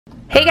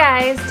Hey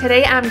guys,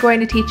 today I'm going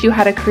to teach you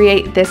how to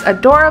create this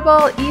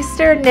adorable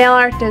Easter nail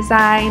art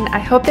design. I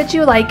hope that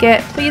you like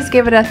it. Please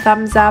give it a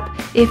thumbs up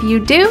if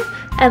you do,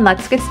 and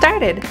let's get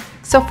started.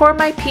 So for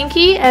my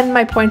pinky and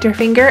my pointer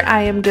finger,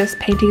 I am just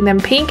painting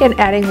them pink and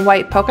adding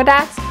white polka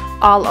dots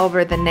all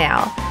over the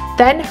nail.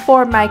 Then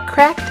for my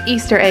cracked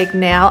Easter egg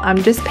nail,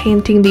 I'm just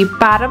painting the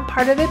bottom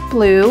part of it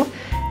blue.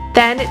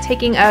 Then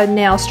taking a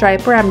nail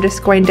striper, I'm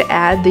just going to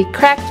add the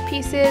cracked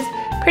pieces.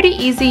 Pretty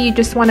easy, you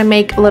just want to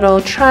make little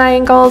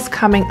triangles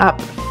coming up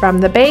from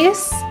the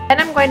base. Then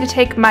I'm going to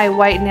take my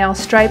white nail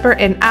striper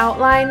and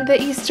outline the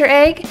Easter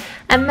egg.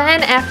 And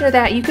then after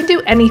that, you can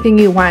do anything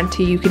you want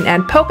to. You can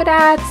add polka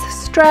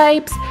dots,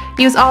 stripes,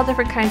 use all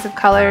different kinds of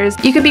colors.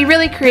 You can be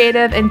really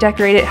creative and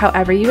decorate it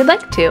however you would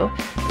like to.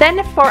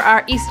 Then for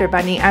our Easter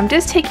bunny, I'm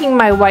just taking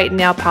my white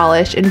nail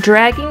polish and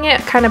dragging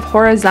it kind of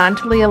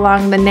horizontally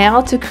along the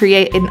nail to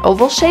create an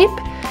oval shape.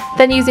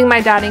 Then using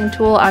my dotting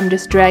tool, I'm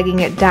just dragging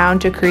it down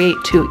to create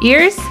 2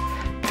 ears,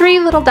 3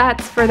 little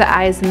dots for the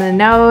eyes and the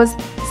nose,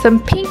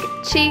 some pink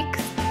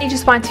cheeks. You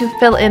just want to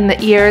fill in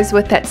the ears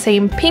with that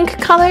same pink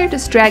color,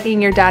 just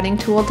dragging your dotting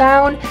tool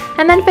down,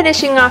 and then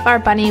finishing off our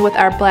bunny with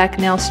our black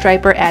nail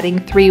striper, adding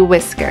 3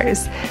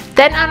 whiskers.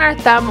 Then on our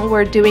thumb,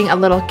 we're doing a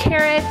little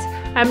carrot.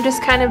 I'm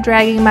just kind of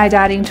dragging my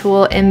dotting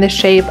tool in the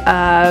shape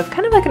of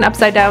kind of like an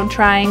upside down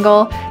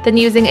triangle, then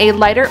using a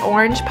lighter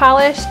orange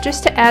polish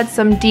just to add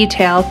some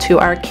detail to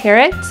our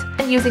carrot,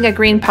 and using a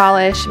green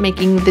polish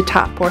making the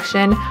top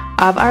portion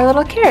of our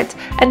little carrot.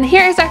 And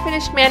here is our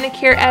finished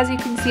manicure. As you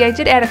can see, I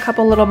did add a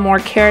couple little more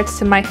carrots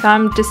to my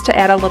thumb just to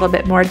add a little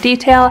bit more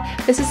detail.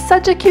 This is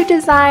such a cute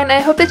design. I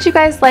hope that you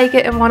guys like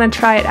it and want to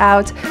try it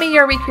out. Send me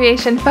your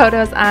recreation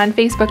photos on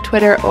Facebook,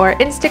 Twitter, or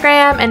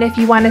Instagram. And if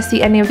you want to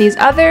see any of these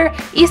other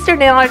Easter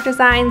nail art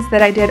designs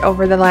that I did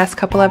over the last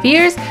couple of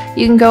years,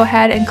 you can go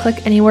ahead and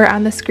click anywhere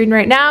on the screen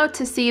right now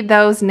to see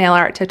those nail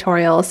art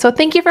tutorials. So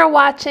thank you for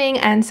watching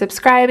and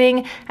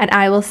subscribing, and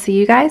I will see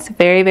you guys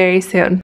very, very soon.